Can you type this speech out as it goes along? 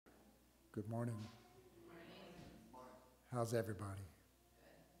Good morning. How's everybody?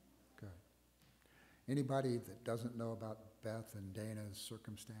 Good. Anybody that doesn't know about Beth and Dana's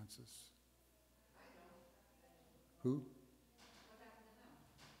circumstances? Who?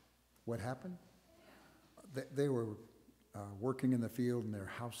 What happened? They were working in the field and their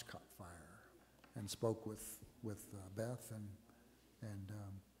house caught fire, and spoke with Beth, and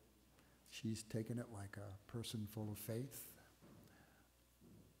she's taken it like a person full of faith.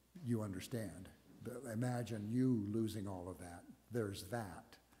 You understand. But imagine you losing all of that. There's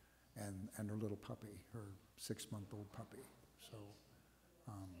that, and her little puppy, her 6-month-old puppy.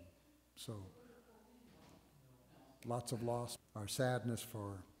 So lots of loss. Our sadness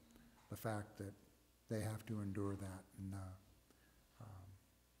for the fact that they have to endure that,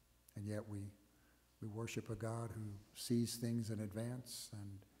 and yet we worship a God who sees things in advance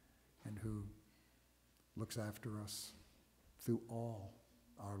and who looks after us through all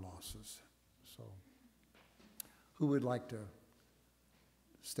our losses. So, who would like to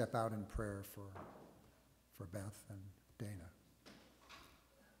step out in prayer for Beth and Dana?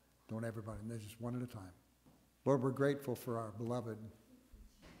 Don't everybody, there's just one at a time. Lord, we're grateful for our beloved.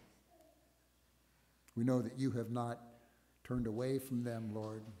 We know that you have not turned away from them,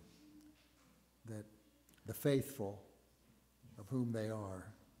 Lord, that the faithful, of whom they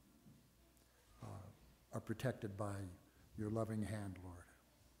are protected by your loving hand, Lord.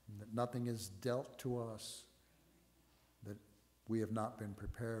 And that nothing is dealt to us that we have not been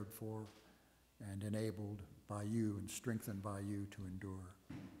prepared for and enabled by you and strengthened by you to endure.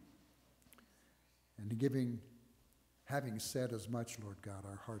 And having said as much, Lord God,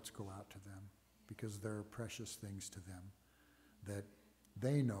 our hearts go out to them because there are precious things to them that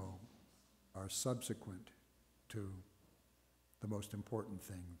they know are subsequent to the most important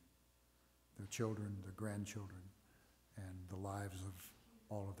thing, their children, their grandchildren, and the lives of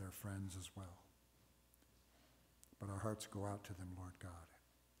all of their friends as well. But our hearts go out to them, Lord God,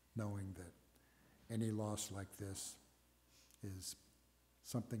 knowing that any loss like this is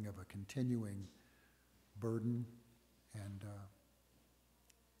something of a continuing burden, and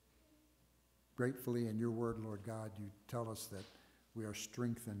gratefully in your word, Lord God, you tell us that we are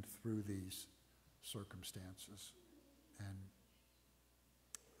strengthened through these circumstances, and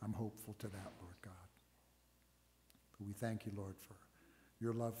I'm hopeful to that, Lord God. But we thank you, Lord, for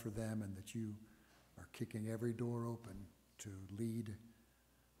your love for them, and that you are kicking every door open to lead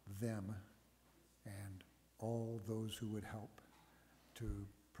them and all those who would help to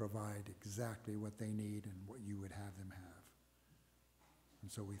provide exactly what they need and what you would have them have.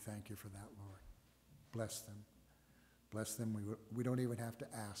 And so we thank you for that, Lord. Bless them. Bless them. We don't even have to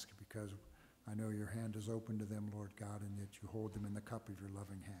ask, because I know your hand is open to them, Lord God, and that you hold them in the cup of your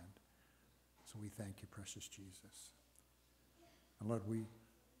loving hand. So we thank you, precious Jesus. And Lord,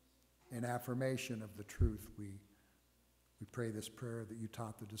 in affirmation of the truth, we pray this prayer that you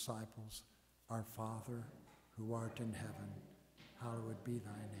taught the disciples. Our Father, who art in heaven, hallowed be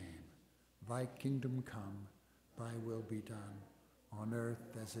thy name. Thy kingdom come, thy will be done, on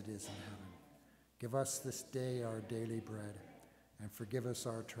earth as it is in heaven. Give us this day our daily bread, and forgive us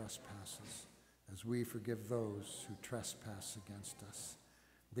our trespasses, as we forgive those who trespass against us.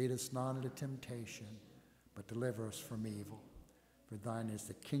 Lead us not into temptation, but deliver us from evil. For thine is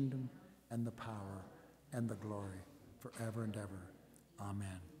the kingdom, and the power, and the glory, forever and ever.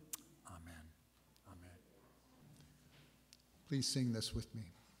 Amen. Amen. Amen. Please sing this with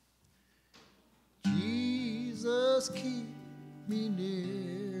me. Jesus, keep me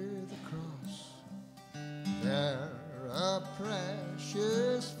near the cross, there a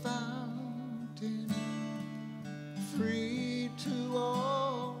precious fountain, free to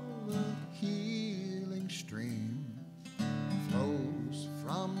all the healing stream, flows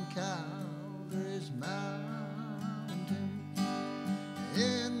from Calvary's mountain.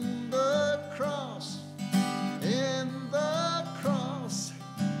 In the cross,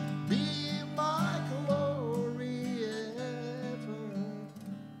 be my glory ever,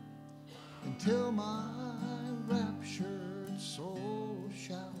 until my raptured soul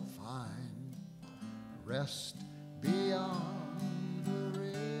shall find rest beyond the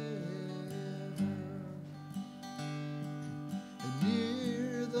river. And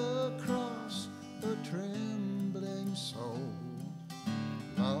near the cross, the trembling soul,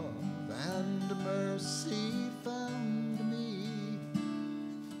 love and mercy found me.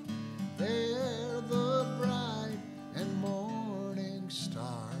 There the bright and morning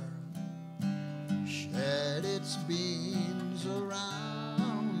star shed its beams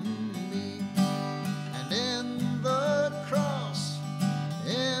around me. And in the cross,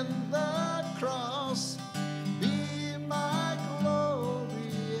 be my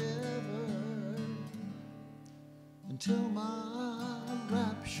glory ever, until my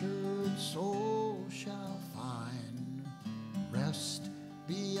raptured soul shall find rest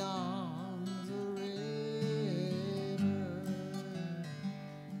beyond the river.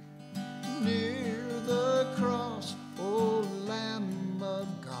 Near the cross, O Lamb of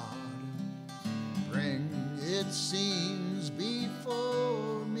God, bring its scenes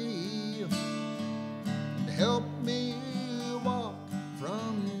before me and help me walk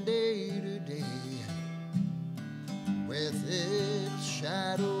from day to day with its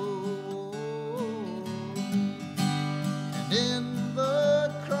shadow. And in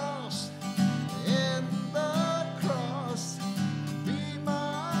the cross, be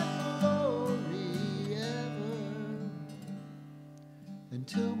my glory ever,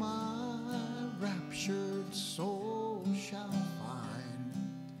 until my raptured soul shall find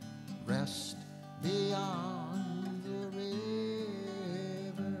rest beyond the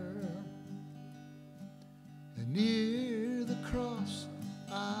river. And near the cross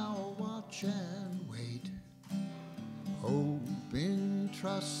I'll watch and wait, hoping,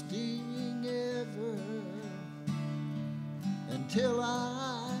 trusting ever, until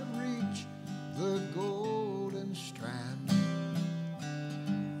I reach the golden strand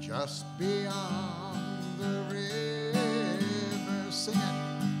just beyond the river. Sing it.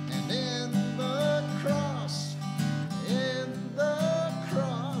 And in the cross,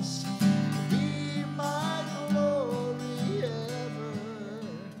 be my glory ever,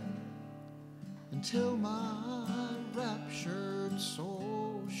 until my raptured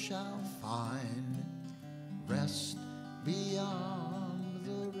soul shall find rest beyond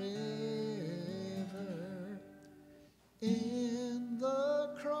the river. In the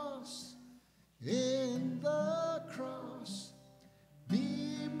cross, be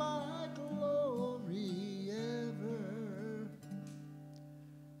my glory ever,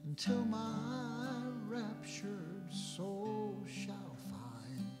 until my raptured soul shall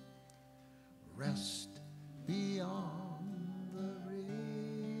find rest beyond the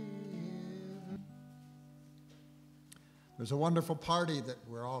river. There's a wonderful party that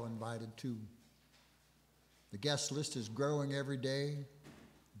we're all invited to. The guest list is growing every day.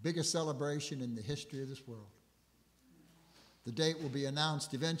 Biggest celebration in the history of this world. The date will be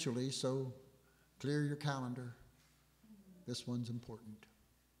announced eventually, so clear your calendar. This one's important.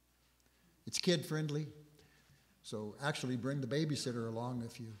 It's kid-friendly, so actually bring the babysitter along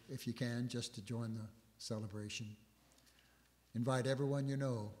if you can, just to join the celebration. Invite everyone you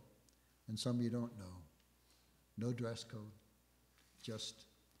know, and some you don't know. No dress code, just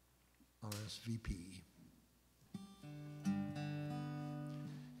RSVP.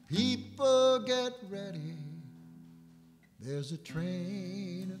 People get ready, there's a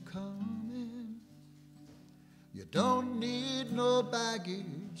train a-coming. You don't need no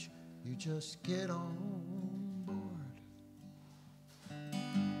baggage, you just get on board.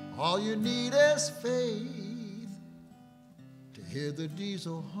 All you need is faith to hear the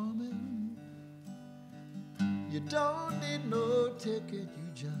diesel humming. You don't need no ticket,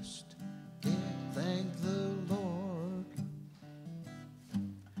 you just thank the Lord.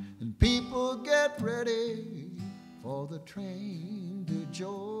 And people get ready for the train to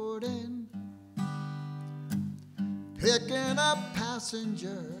Jordan, picking up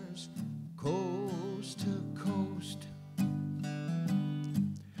passengers coast to coast.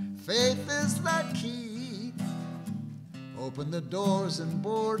 Faith is the key. Open the doors and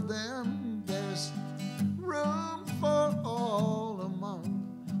board them. There's room for all among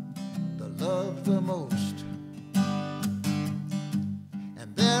the love the most.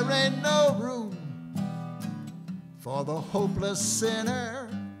 And there ain't no room for the hopeless sinner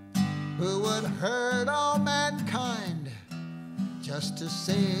who would hurt all mankind just to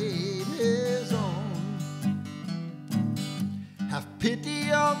save his own. Have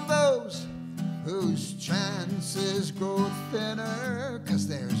pity on those whose chances grow thinner, 'cause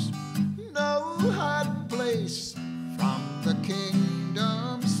there's no hiding place from the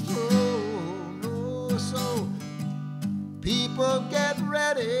kingdom's throne. Oh, so people get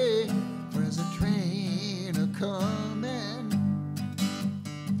ready, there's a train a-coming.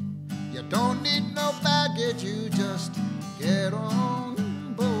 You don't need no baggage, you just get on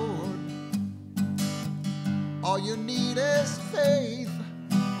board. All you need is faith,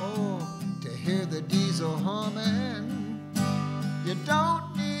 to hear the diesel humming. You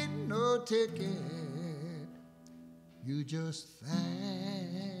don't need no ticket, you just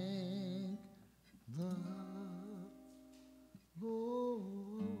thank the Lord.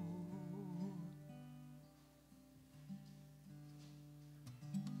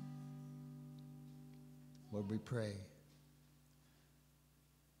 Lord, we pray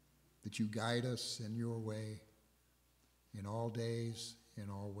that you guide us in your way, in all days, in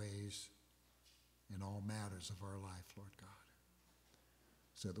all ways, in all matters of our life, Lord God.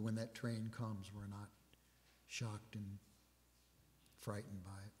 So that when that train comes, we're not shocked and frightened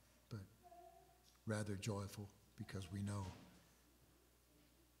by it, but rather joyful because we know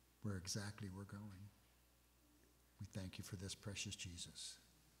where exactly we're going. We thank you for this precious Jesus.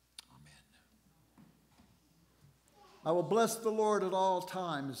 Amen. I will bless the Lord at all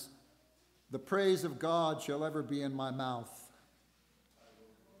times. The praise of God shall ever be in my mouth.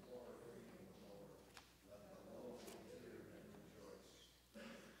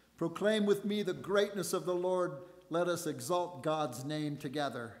 Proclaim with me the greatness of the Lord. Let us exalt God's name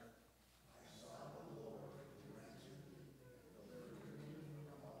together.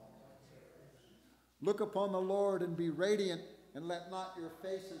 Look upon the Lord and be radiant, and let not your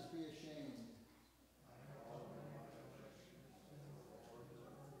faces be ashamed.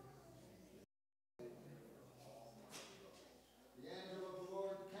 The angel of the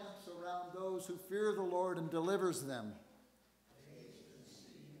Lord camps around those who fear the Lord and delivers them.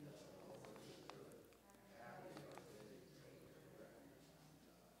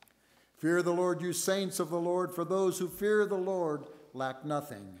 Fear the Lord, you saints of the Lord, for those who fear the Lord lack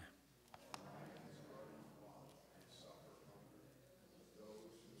nothing.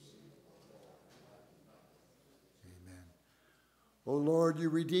 Amen. O Lord, you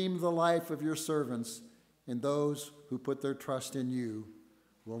redeem the life of your servants, and those who put their trust in you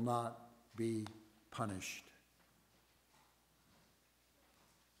will not be punished.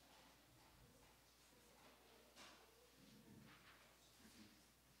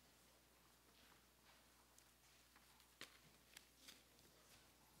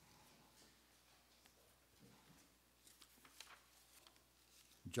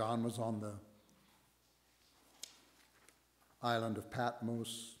 John was on the island of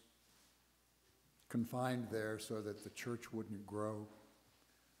Patmos, confined there so that the church wouldn't grow.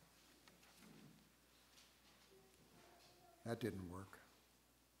 That didn't work.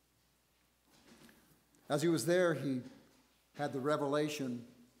 As he was there, he had the revelation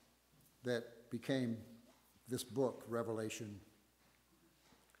that became this book, Revelation.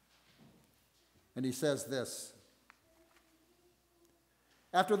 And he says this: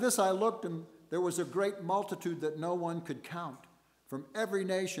 "After this I looked, and there was a great multitude that no one could count, from every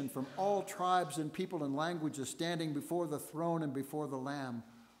nation, from all tribes and people and languages, standing before the throne and before the Lamb,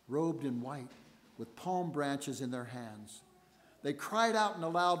 robed in white, with palm branches in their hands. They cried out in a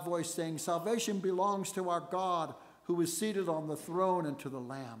loud voice, saying, 'Salvation belongs to our God, who is seated on the throne, and to the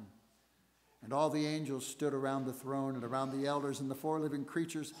Lamb.' And all the angels stood around the throne and around the elders and the four living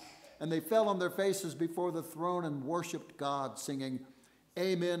creatures, and they fell on their faces before the throne and worshiped God, singing,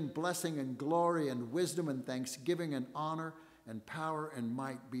 'Amen, blessing and glory and wisdom and thanksgiving and honor and power and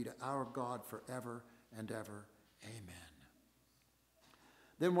might be to our God forever and ever. Amen.'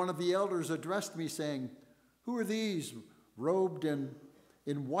 Then one of the elders addressed me, saying, 'Who are these robed in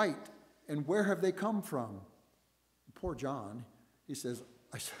white, and where have they come from?' Poor John, he says,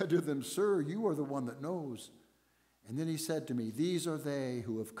 I said to them, 'Sir, you are the one that knows.' And then he said to me, 'These are they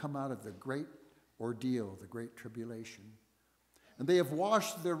who have come out of the great ordeal, the great tribulation. And they have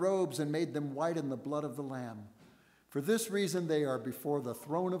washed their robes and made them white in the blood of the Lamb. For this reason they are before the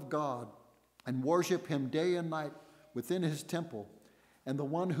throne of God and worship him day and night within his temple. And the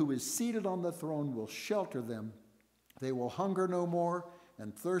one who is seated on the throne will shelter them. They will hunger no more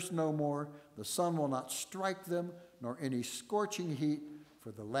and thirst no more. The sun will not strike them, nor any scorching heat,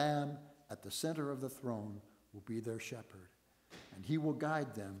 for the Lamb at the center of the throne will be their shepherd. And he will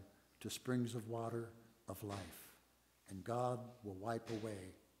guide them to springs of water of life. And God will wipe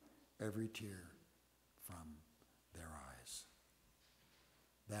away every tear from their eyes.'"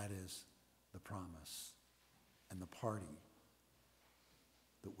 That is the promise and the party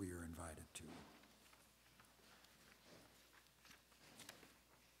that we are invited to.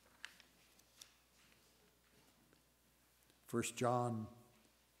 First John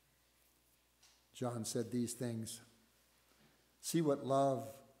said these things: "See what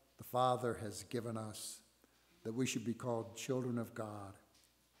love the Father has given us, that we should be called children of God,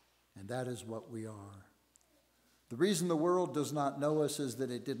 and that is what we are. The reason the world does not know us is that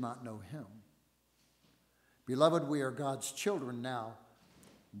it did not know him. Beloved, we are God's children now.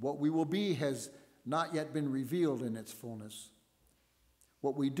 What we will be has not yet been revealed in its fullness.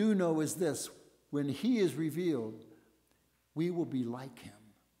 What we do know is this: when he is revealed, we will be like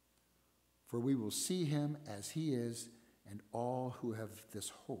him, for we will see him as he is, and all who have this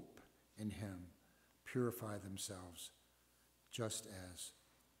hope in him purify themselves just as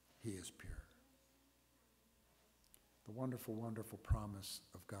he is pure." The wonderful, wonderful promise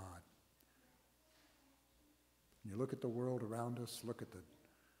of God. You look at the world around us, look at the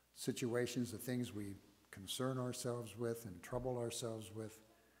situations, the things we concern ourselves with and trouble ourselves with,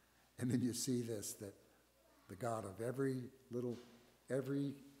 and then you see this, that the God of every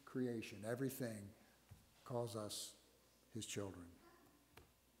creation, everything, calls us his children.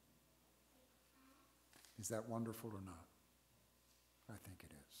 Is that wonderful or not? I think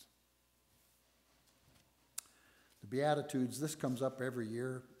it is. The Beatitudes, this comes up every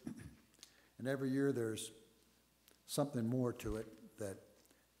year, and every year there's something more to it that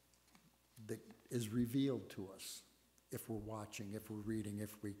is revealed to us if we're watching, if we're reading,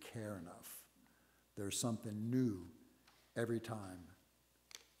 if we care enough. There's something new every time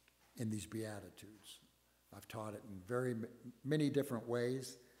in these Beatitudes. I've taught it in very many different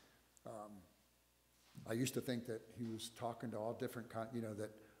ways. I used to think that he was talking to all different kinds,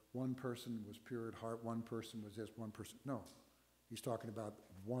 that one person was pure at heart, one person was this, one person. No, he's talking about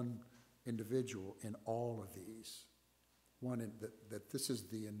one individual in all of these. That this is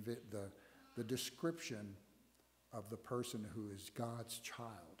the description of the person who is God's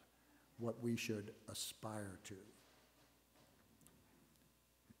child, what we should aspire to.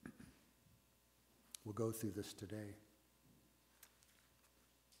 We'll go through this today.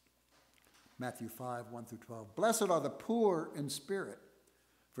 Matthew 5, 1 through 12. Blessed are the poor in spirit,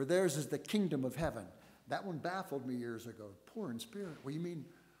 for theirs is the kingdom of heaven. That one baffled me years ago. Poor in spirit. Well, you mean,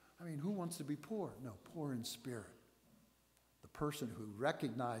 who wants to be poor? No, poor in spirit. The person who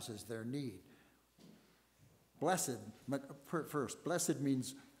recognizes their need. Blessed, first, blessed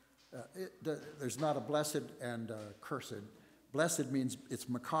means, there's not a blessed and cursed. Blessed means it's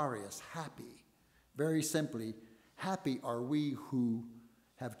Macarius, happy. Very simply, happy are we who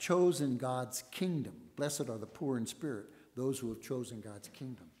have chosen God's kingdom. Blessed are the poor in spirit, those who have chosen God's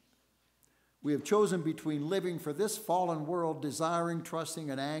kingdom. We have chosen between living for this fallen world, desiring,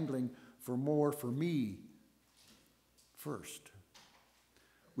 trusting, and angling for more for me first.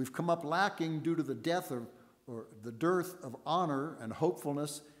 We've come up lacking due to the dearth of honor and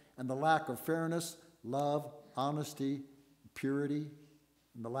hopefulness and the lack of fairness, love, honesty, purity,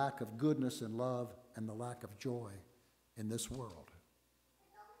 and the lack of goodness and love and the lack of joy in this world.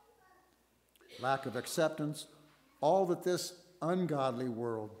 Lack of acceptance, all that this ungodly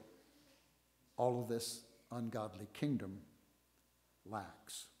world, all of this ungodly kingdom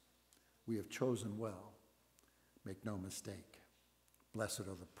lacks. We have chosen well. Make no mistake. Blessed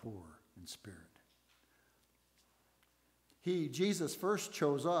are the poor in spirit. He, Jesus, first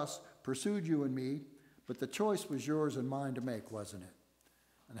chose us, pursued you and me, but the choice was yours and mine to make, wasn't it?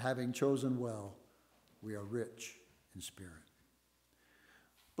 And having chosen well, we are rich in spirit.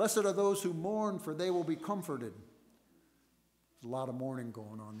 Blessed are those who mourn, for they will be comforted. There's a lot of mourning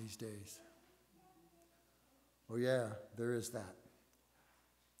going on these days. Oh yeah, there is that.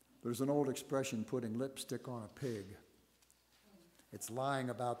 There's an old expression, putting lipstick on a pig. It's lying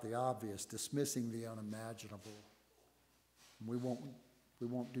about the obvious, dismissing the unimaginable. We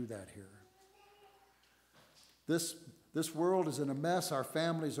won't do that here. This world is in a mess. Our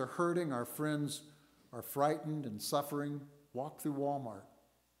families are hurting. Our friends are frightened and suffering. Walk through Walmart.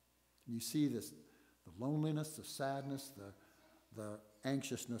 You see this, the loneliness, the sadness, the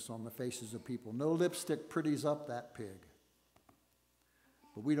anxiousness on the faces of people. No lipstick pretties up that pig.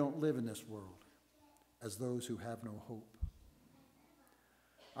 But we don't live in this world as those who have no hope.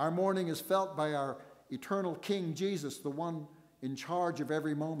 Our mourning is felt by our eternal King Jesus, the one in charge of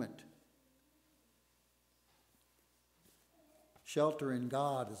every moment. Shelter in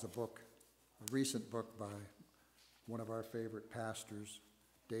God is a recent book by one of our favorite pastors,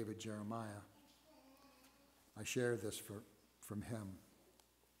 David Jeremiah. I share this from him.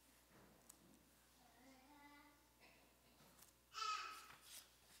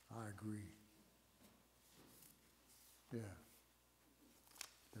 I agree. Yeah.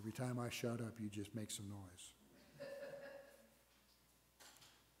 Every time I shut up, you just make some noise.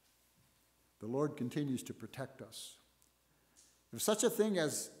 The Lord continues to protect us. If such a thing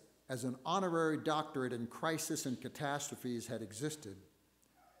as an honorary doctorate in crisis and catastrophes had existed,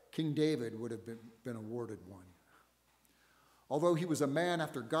 King David would have been awarded one. Although he was a man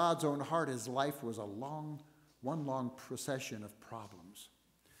after God's own heart, his life was one long procession of problems.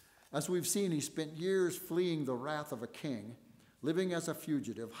 As we've seen, he spent years fleeing the wrath of a king, living as a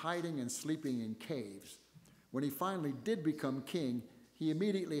fugitive, hiding and sleeping in caves. When he finally did become king, he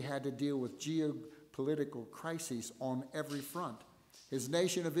immediately had to deal with geopolitical crises on every front. His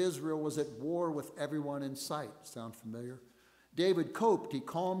nation of Israel was at war with everyone in sight. Sound familiar? David coped. He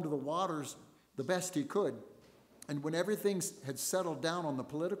calmed the waters the best he could. And when everything had settled down on the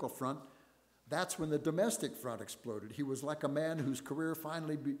political front, that's when the domestic front exploded. He was like a man whose career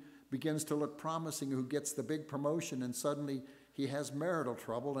finally begins to look promising, who gets the big promotion, and suddenly he has marital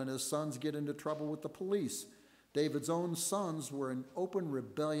trouble and his sons get into trouble with the police. David's own sons were in open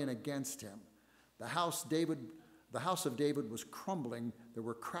rebellion against him. The house of David was crumbling. There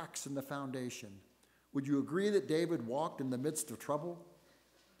were cracks in the foundation. Would you agree that David walked in the midst of trouble?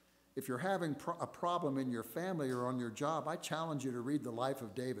 If you're having a problem in your family or on your job, I challenge you to read the life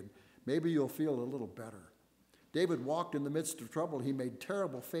of David. Maybe you'll feel a little better. David walked in the midst of trouble. He made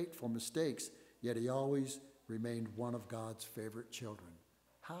terrible, fateful mistakes, yet he always remained one of God's favorite children.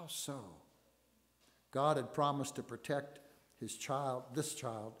 How so? God had promised to protect his child.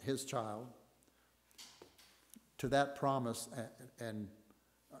 To that promise, and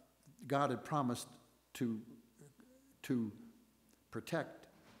God had promised to protect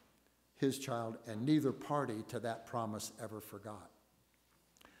his child, and neither party to that promise ever forgot.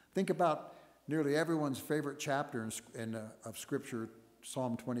 Think about nearly everyone's favorite chapter of Scripture,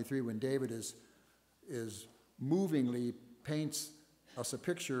 Psalm 23, when David is movingly paints us a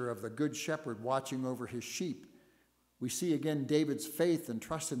picture of the good shepherd watching over his sheep. We see again David's faith and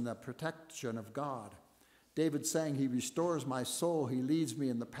trust in the protection of God. David saying, he restores my soul. He leads me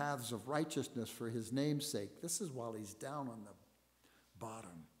in the paths of righteousness for his name's sake. This is while he's down on the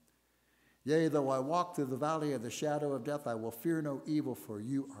bottom. Yea, though I walk through the valley of the shadow of death, I will fear no evil, for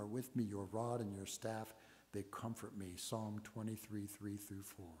you are with me. Your rod and your staff, they comfort me. Psalm 23, 3 through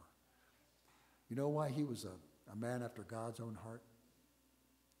 4. You know why he was a man after God's own heart?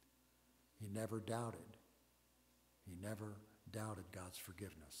 He never doubted. He never doubted God's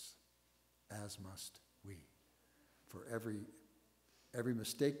forgiveness, as must we. For every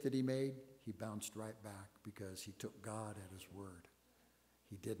mistake that he made, he bounced right back because he took God at his word.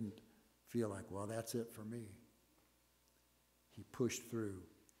 He didn't feel like, well, that's it for me. He pushed through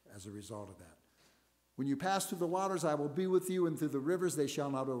as a result of that. When you pass through the waters, I will be with you, and through the rivers they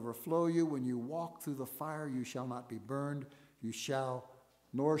shall not overflow you. When you walk through the fire, you shall not be burned.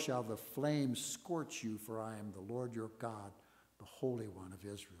 Nor shall the flames scorch you, for I am the Lord your God, the Holy One of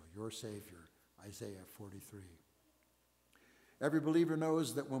Israel, your Savior. Isaiah 43. Every believer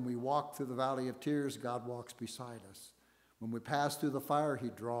knows that when we walk through the valley of tears, God walks beside us. When we pass through the fire, he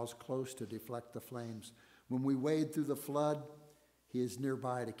draws close to deflect the flames. When we wade through the flood, he is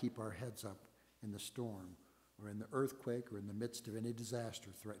nearby to keep our heads up in the storm or in the earthquake or in the midst of any disaster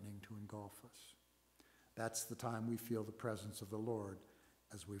threatening to engulf us. That's the time we feel the presence of the Lord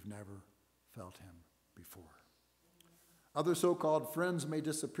as we've never felt him before. Other so-called friends may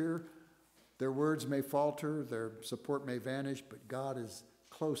disappear. Their words may falter, their support may vanish, but God is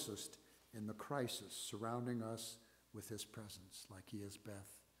closest in the crisis, surrounding us with his presence, like he is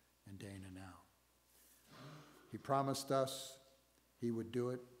Beth and Dana now. He promised us he would do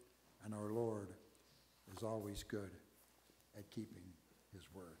it, and our Lord is always good at keeping his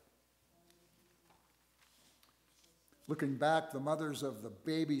word. Looking back, the mothers of the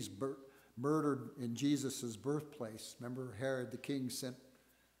babies murdered in Jesus' birthplace. Remember, Herod the king sent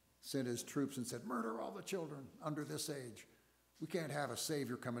his troops and said, murder all the children under this age. We can't have a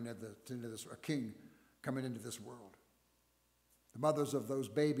savior coming into this, a king coming into this world. The mothers of those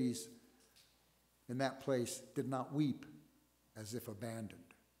babies in that place did not weep as if abandoned.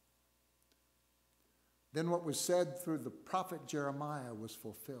 Then what was said through the prophet Jeremiah was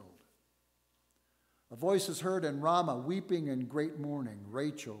fulfilled. A voice is heard in Ramah, weeping in great mourning,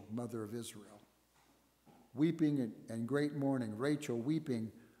 Rachel, mother of Israel. Weeping and great mourning, Rachel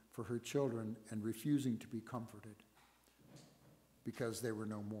weeping for her children and refusing to be comforted because they were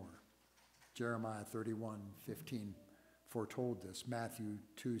no more. Jeremiah 31:15 foretold this. Matthew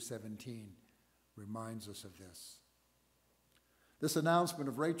 2:17 reminds us of this. This announcement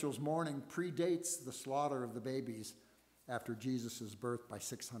of Rachel's mourning predates the slaughter of the babies after Jesus' birth by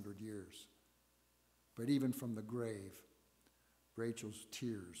 600 years. But even from the grave, Rachel's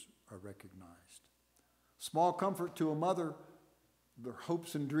tears are recognized. Small comfort to a mother, their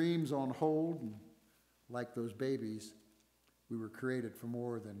hopes and dreams on hold, and like those babies, we were created for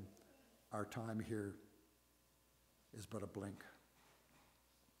more than our time here is but a blink.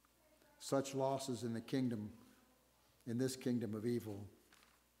 Such losses in this kingdom of evil,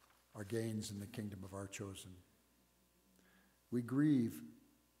 are gains in the kingdom of our chosen. We grieve,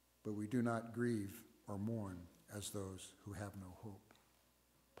 but we do not grieve or mourn as those who have no hope,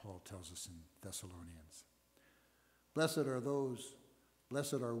 Paul tells us in Thessalonians. Blessed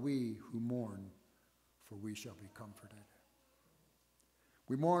are we who mourn, for we shall be comforted.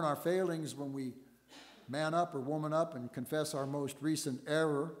 We mourn our failings when we man up or woman up and confess our most recent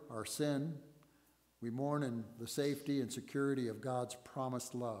error, our sin. We mourn in the safety and security of God's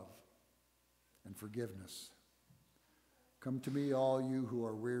promised love and forgiveness. Come to me, all you who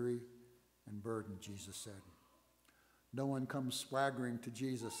are weary and burden, Jesus said. No one comes swaggering to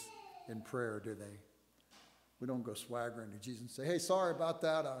Jesus in prayer, do they? We don't go swaggering to Jesus and say, hey, sorry about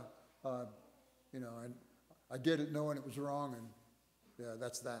that. I did it knowing it was wrong, and yeah,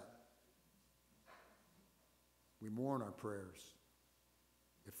 that's that. We mourn our prayers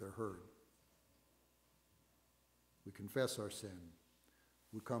if they're heard. We confess our sin.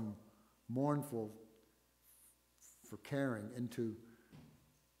 We come mournful for carrying into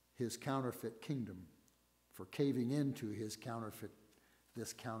his counterfeit kingdom, for caving into this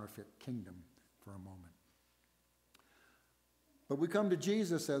counterfeit kingdom for a moment. But we come to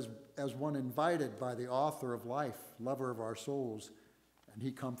Jesus as one invited by the author of life, lover of our souls, and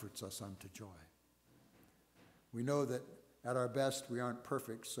he comforts us unto joy. We know that at our best we aren't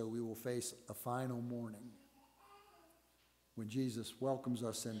perfect, so we will face a final morning when Jesus welcomes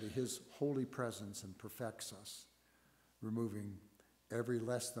us into his holy presence and perfects us, removing every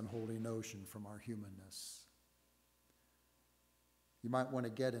less than holy notion from our humanness. You might want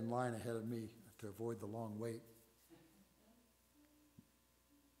to get in line ahead of me to avoid the long wait.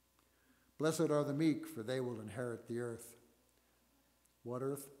 Blessed are the meek, for they will inherit the earth. What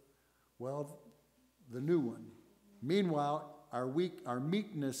earth? Well, the new one. Meanwhile, our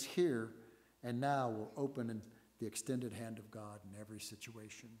meekness here and now will open in the extended hand of God in every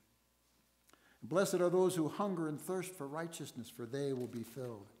situation. Blessed are those who hunger and thirst for righteousness, for they will be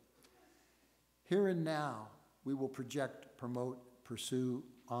filled. Here and now, we will project, promote, pursue,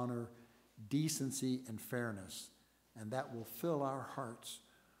 honor, decency, and fairness, and that will fill our hearts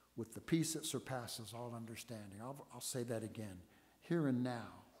with the peace that surpasses all understanding. I'll say that again. Here and now,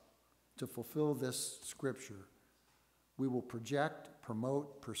 to fulfill this scripture, we will project,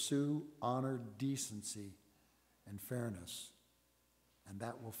 promote, pursue, honor, decency, and fairness. And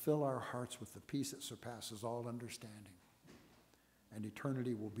that will fill our hearts with the peace that surpasses all understanding. And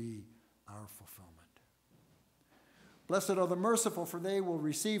eternity will be our fulfillment. Blessed are the merciful, for they will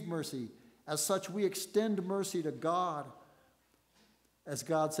receive mercy. As such, we extend mercy to God. As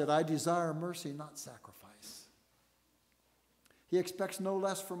God said, I desire mercy, not sacrifice. He expects no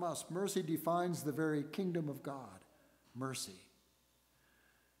less from us. Mercy defines the very kingdom of God. Mercy.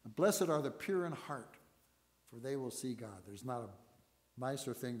 And blessed are the pure in heart, for they will see God. There's not a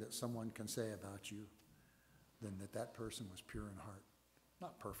nicer thing that someone can say about you than that person was pure in heart.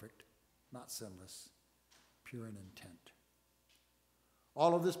 Not perfect, not sinless, pure in intent.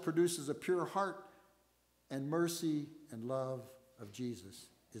 All of this produces a pure heart, and mercy and love of Jesus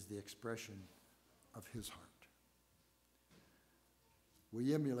is the expression of his heart.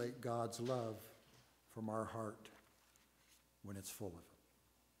 We emulate God's love from our heart when it's full of it.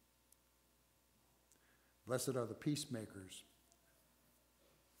 Blessed are the peacemakers,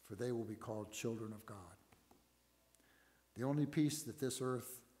 for they will be called children of God. The only peace that this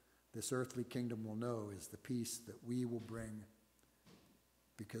earthly kingdom will know is the peace that we will bring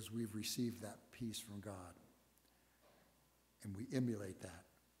because we've received that peace from God. And we emulate that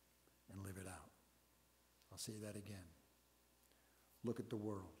and live it out. I'll say that again. Look at the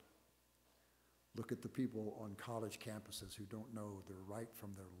world. Look at the people on college campuses who don't know their right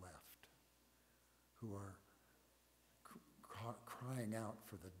from their left, who are crying out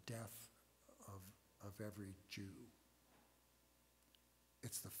for the death of every Jew.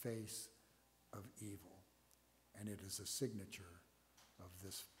 It's the face of evil, and it is a signature of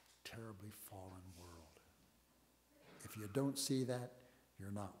this terribly fallen world. If you don't see that,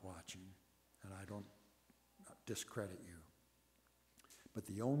 you're not watching, and I don't discredit you. But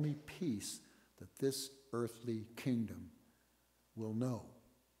the only peace that this earthly kingdom will know,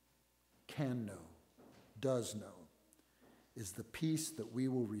 can know, does know, is the peace that we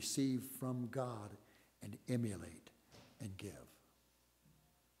will receive from God and emulate and give.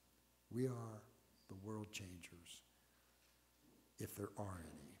 We are the world changers, if there are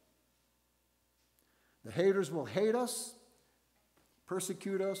any. The haters will hate us,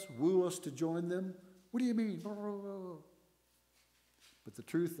 persecute us, woo us to join them. What do you mean? But the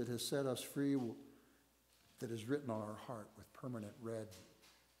truth that has set us free, that is written on our heart with permanent red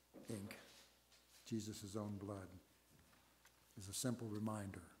ink, Jesus' own blood, is a simple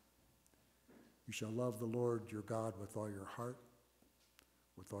reminder. You shall love the Lord your God with all your heart,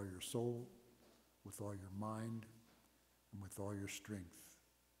 with all your soul, with all your mind, and with all your strength,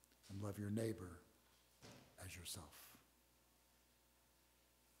 and love your neighbor as yourself.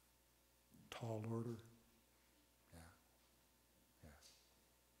 Tall order? Yeah.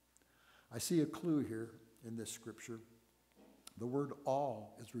 I see a clue here in this scripture. The word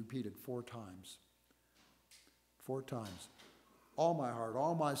all is repeated 4 times. 4 times. All my heart,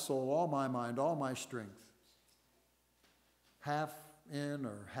 all my soul, all my mind, all my strength. Half in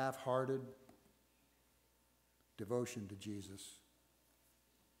or half-hearted devotion to Jesus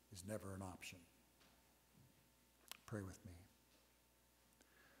is never an option. Pray with me.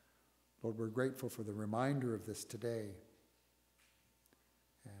 Lord, we're grateful for the reminder of this today.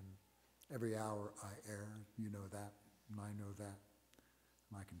 And every hour I err, you know that, and I know that,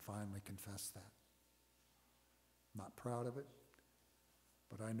 and I can finally confess that. I'm not proud of it,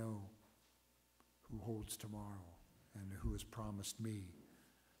 but I know who holds tomorrow and who has promised me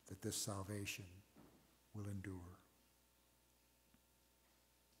that this salvation will endure.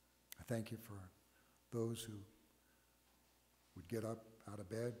 I thank you for those who would get up out of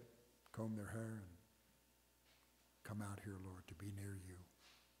bed, comb their hair, and come out here, Lord, to be near you.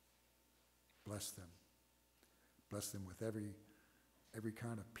 Bless them. Bless them with every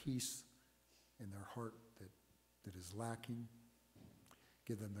kind of peace in their heart that is lacking.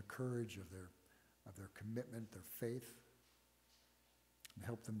 Give them the courage of their commitment, their faith, and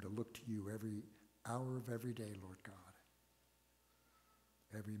help them to look to you every hour of every day, Lord God.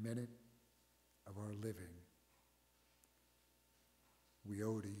 Every minute of our living, we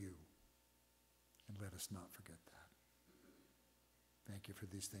owe to you, and let us not forget that. Thank you for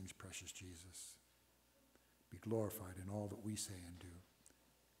these things, precious Jesus. Be glorified in all that we say and do.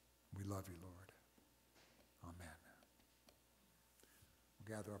 We love you, Lord. Amen.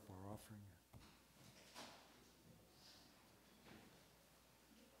 We'll gather up our offering.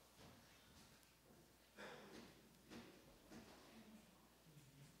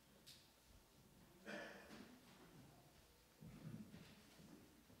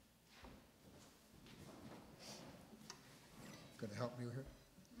 Gonna help me here?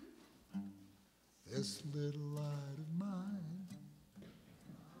 This little light of mine,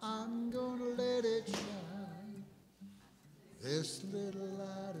 I'm gonna let it shine. This little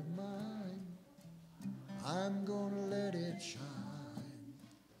light of mine, I'm gonna let it shine.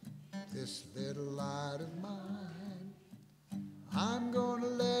 This little light of mine, I'm gonna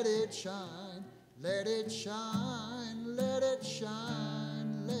let it shine. Let it shine, let it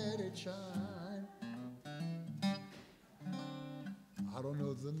shine, let it shine. I don't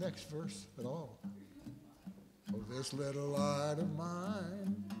know the next verse at all. Oh, this little light of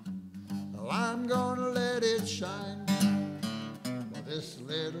mine, well, I'm gonna let it shine. Well, this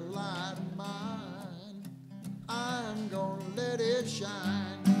little light of mine, I'm gonna let it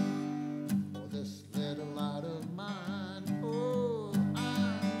shine. Oh, this little light of mine, oh,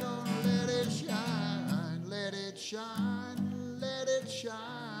 I'm gonna let it shine. Let it shine, let it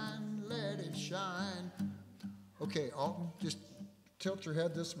shine, let it shine. Okay, Alton, just tilt your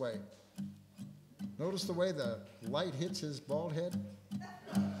head this way. Notice the way the light hits his bald head?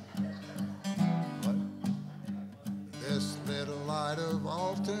 What? This little light of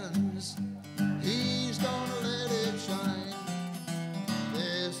Alton's, he's gonna let it shine.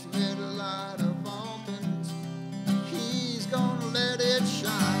 This little light of Alton's, he's gonna let it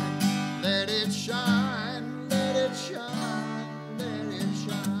shine. Let it shine, let it shine, let it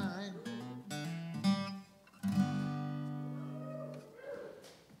shine.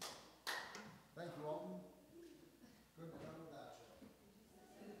 Thank you, Alton. Couldn't have done without you.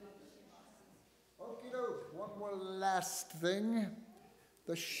 Okie doke. One more last thing.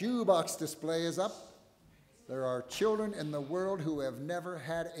 The shoebox display is up. There are children in the world who have never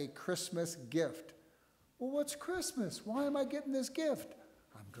had a Christmas gift. Well, what's Christmas? Why am I getting this gift?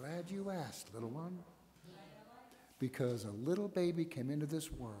 I'm glad you asked, little one. Because a little baby came into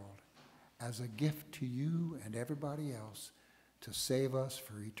this world as a gift to you and everybody else to save us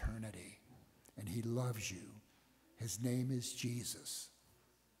for eternity. And he loves you. His name is Jesus.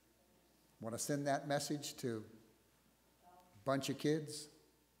 Want to send that message to a bunch of kids?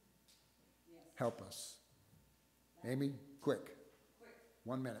 Help us. Amy, quick.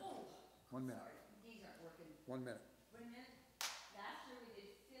 1 minute. 1 minute. These aren't working. 1 minute. 1 minute. Last year we did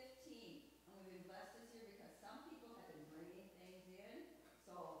 15, and we've been blessed this year because some people have been bringing things in.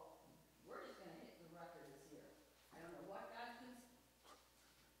 So we're just going to hit the record this year. I don't know what God's been.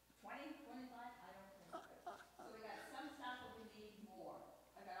 20, 25, I don't know. So we got some stuff, but we need more.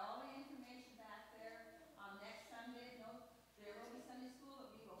 I got all the information back there. Next Sunday, no, there will be Sunday school, but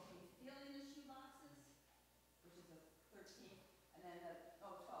we will be filling the shoe boxes, which is the 13th, and then the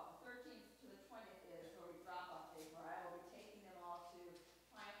 12th. The 13th to the 20th is where we drop off day, where I will be taking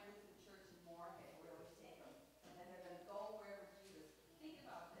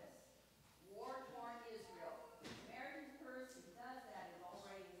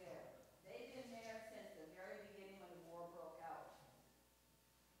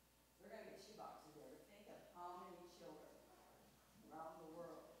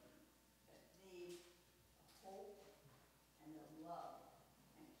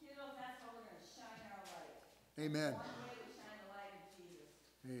Amen. One day we shine the light of Jesus.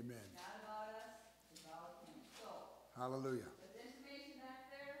 Amen. Not about us, it's about him. So, Hallelujah. there's information back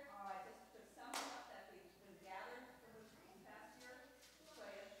there. I just put some up that we've been gathered from the past year. So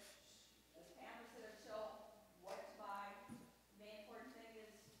the pamphlets that show what to buy. The main important thing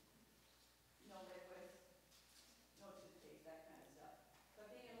is no liquids, no toothpaste, that kind of stuff.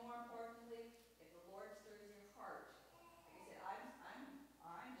 But being more importantly, if the Lord stirs your heart, like I said,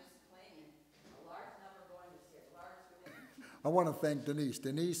 I'm just claiming a large number going this year, large within. I want to thank Denise.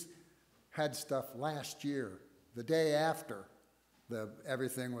 Denise had stuff last year, the day after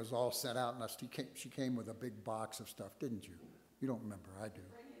everything was all set out, and she came with a big box of stuff, didn't you? You don't remember, I do.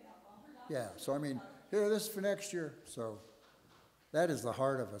 Yeah, so I mean, here, this is for next year. So that is the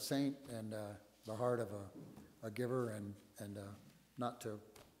heart of a saint and the heart of a giver, and not to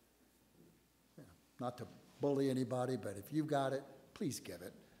bully anybody, but if you've got it, please give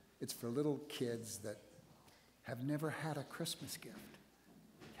it. It's for little kids that have never had a Christmas gift,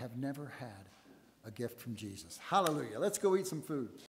 have never had a gift from Jesus. Hallelujah. Let's go eat some food.